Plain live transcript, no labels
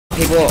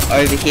people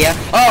over here.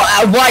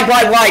 Oh,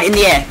 wide, in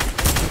the air.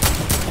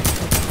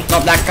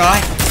 Not that guy.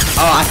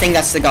 Oh, I think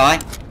that's the guy.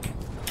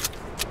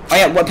 Oh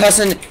yeah, what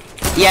person?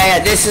 Yeah,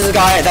 this is the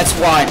guy that's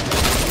wide.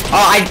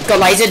 Oh, I got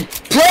lasered.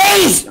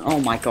 Please! Oh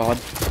my god.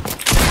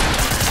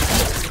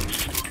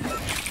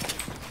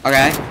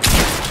 Okay.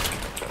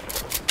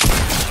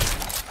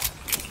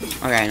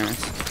 Okay,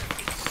 nice.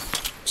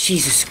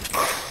 Jesus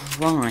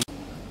Christ.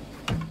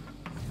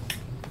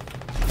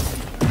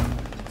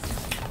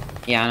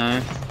 Yeah, I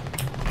know.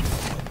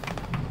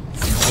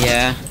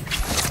 Yeah.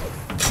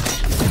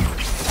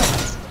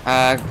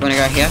 Wanna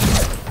go here?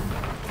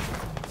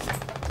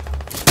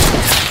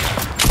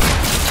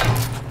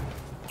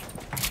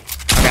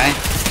 Okay.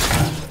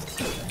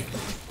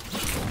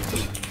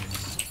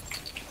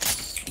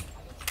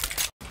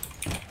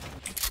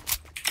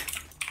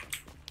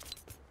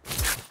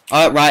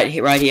 Oh, right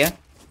here.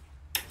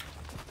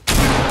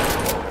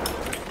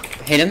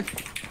 Hit him.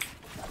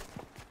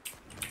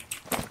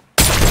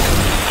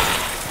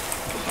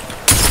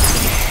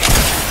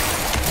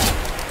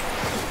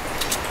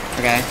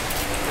 Okay.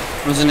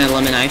 It was an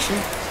elimination.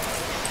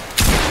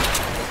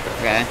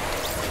 Okay.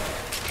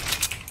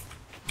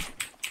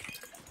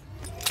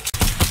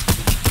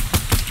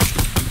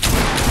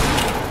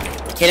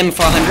 Hit him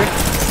for 100.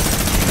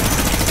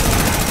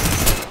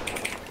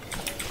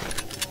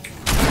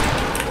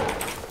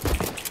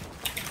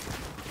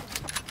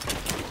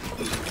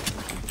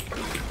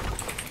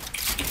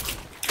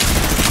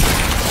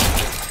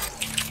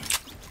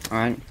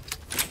 Alright.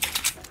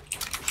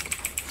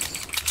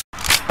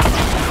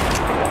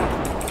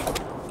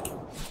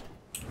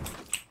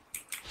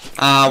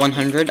 Ah,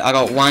 100. I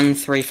got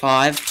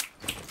 135.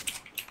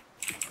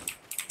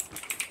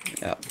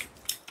 Yep.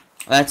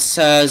 That's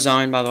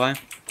zone, by the way.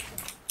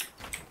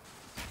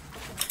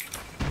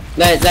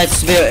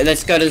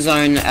 Let's go to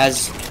zone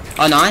as.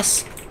 Oh,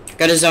 nice.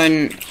 Go to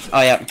zone.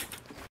 Oh, yep.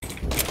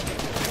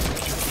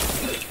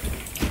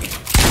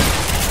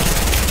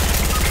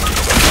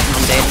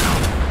 I'm dead.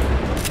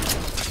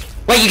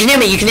 Wait, you can hear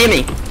me. You can hear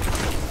me.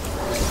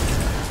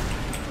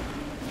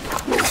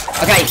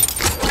 Okay.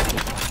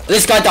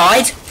 This guy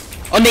died.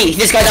 On me.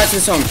 This guy died to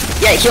the song.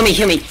 Yeah, heal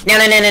me.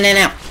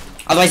 Now.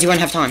 Otherwise, you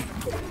won't have time.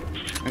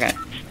 Okay.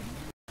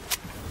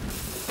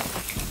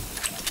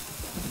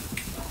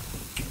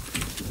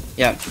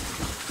 Yep.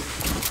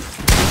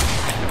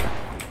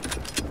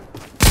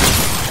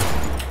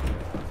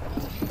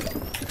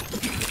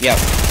 Yep.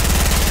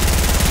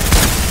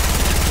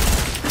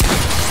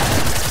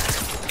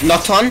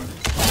 Knocked on.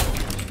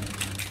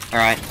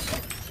 Alright.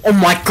 Oh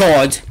my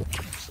god.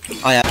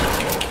 Oh yeah.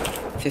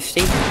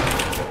 50.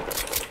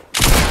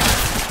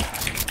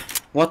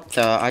 What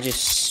the? I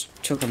just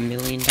took $1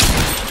 million damage.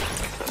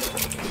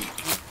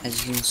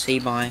 As you can see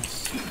by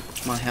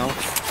my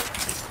health.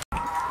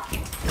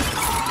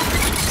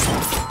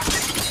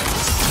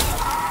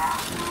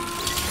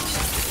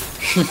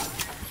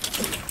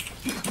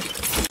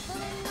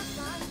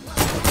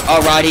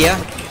 Oh, right here.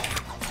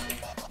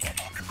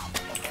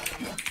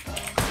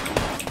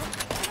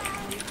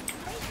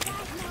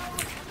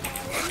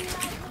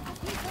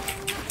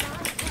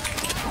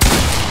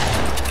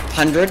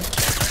 $100.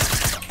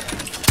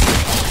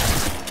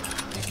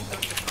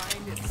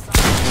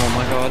 Oh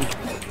my god.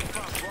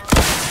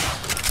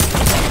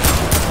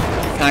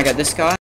 Can I get this guy?